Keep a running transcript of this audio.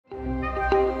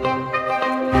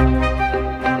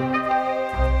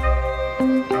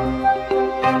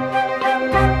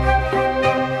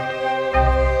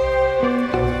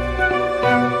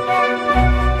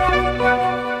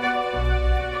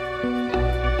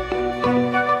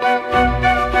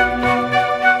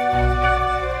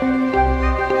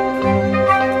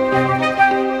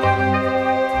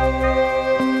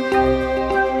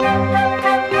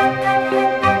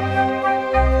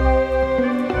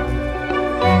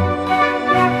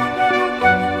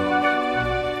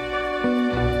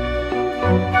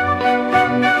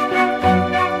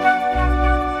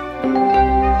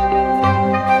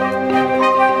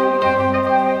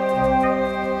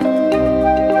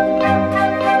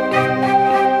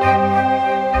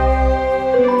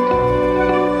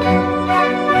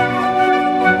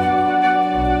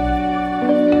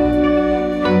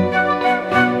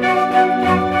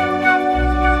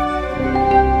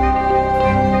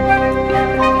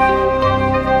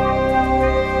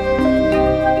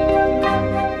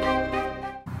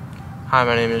Hi,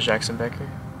 my name is Jackson Becker,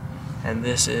 and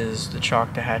this is the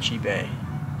Choctawhatchee Bay.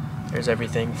 There's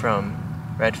everything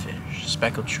from redfish,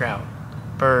 speckled trout,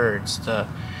 birds, the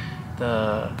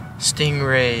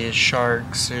stingrays,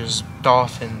 sharks, there's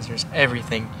dolphins, there's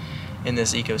everything in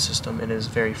this ecosystem. It is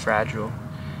very fragile,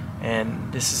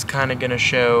 and this is kind of going to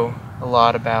show a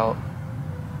lot about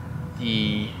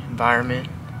the environment,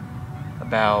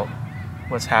 about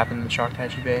what's happened in the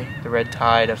Choctawhatchee Bay. The red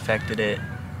tide affected it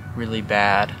really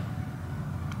bad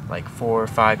like 4 or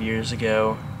 5 years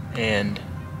ago, and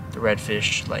the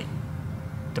redfish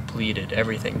depleted,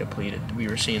 everything depleted. We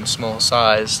were seeing small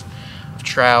size of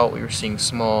trout, we were seeing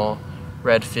small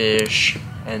redfish,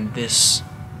 and this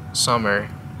summer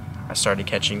I started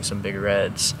catching some bigger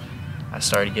reds. I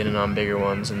started getting on bigger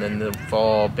ones, and then the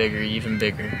fall bigger, even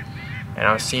bigger. And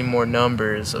I was seeing more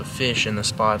numbers of fish in the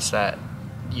spots that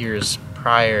years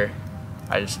prior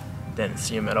I just didn't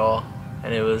see them at all.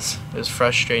 And it was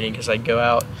frustrating because I'd go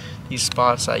out these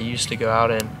spots I used to go out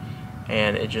in,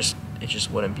 and it just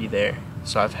wouldn't be there.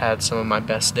 So I've had some of my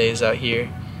best days out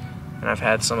here, and I've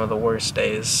had some of the worst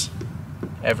days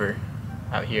ever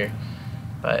out here.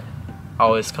 But I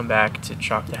always come back to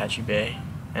Choctawhatchee Bay,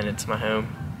 and it's my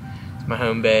home. It's my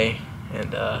home bay,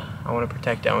 and I want to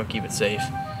protect it. I want to keep it safe.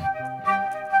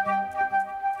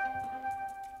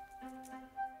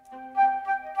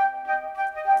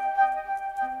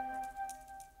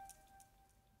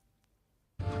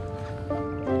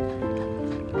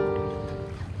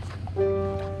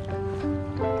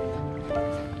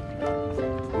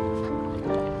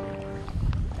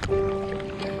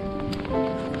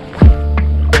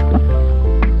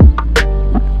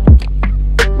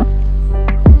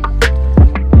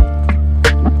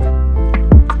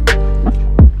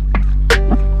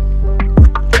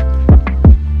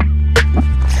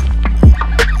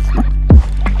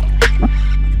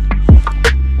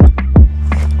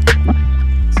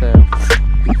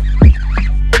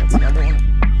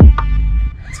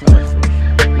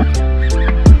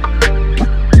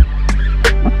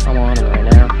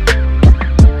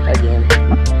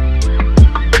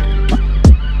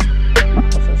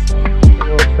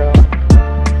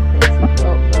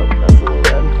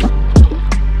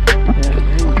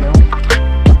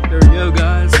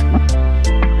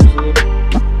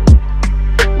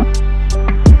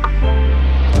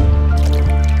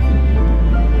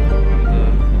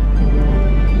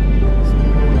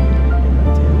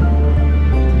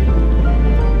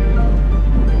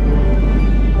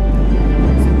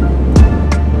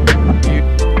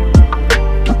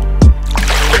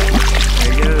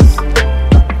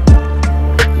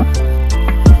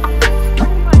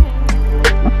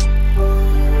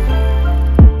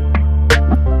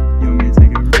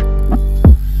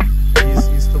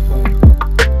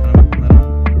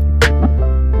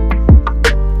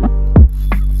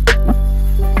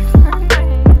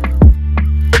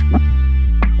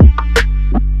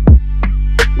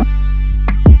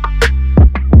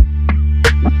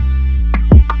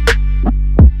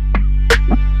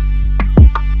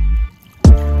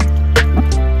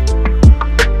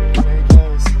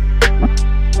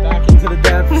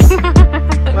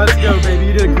 Let's go, baby.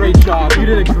 You did a great job. You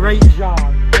did a great job.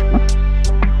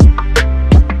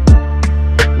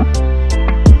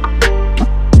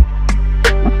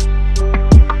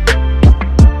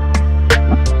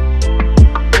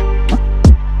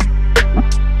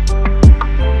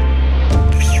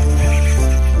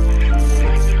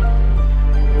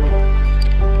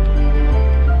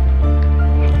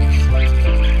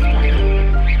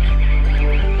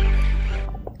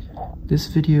 This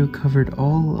video covered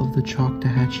all of the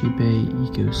Choctawhatchee Bay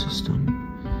ecosystem,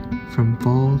 from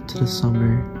fall to the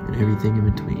summer and everything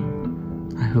in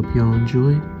between. I hope y'all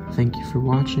enjoyed. Thank you for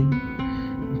watching,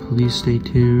 and please stay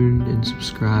tuned and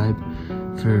subscribe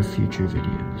for future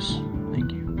videos.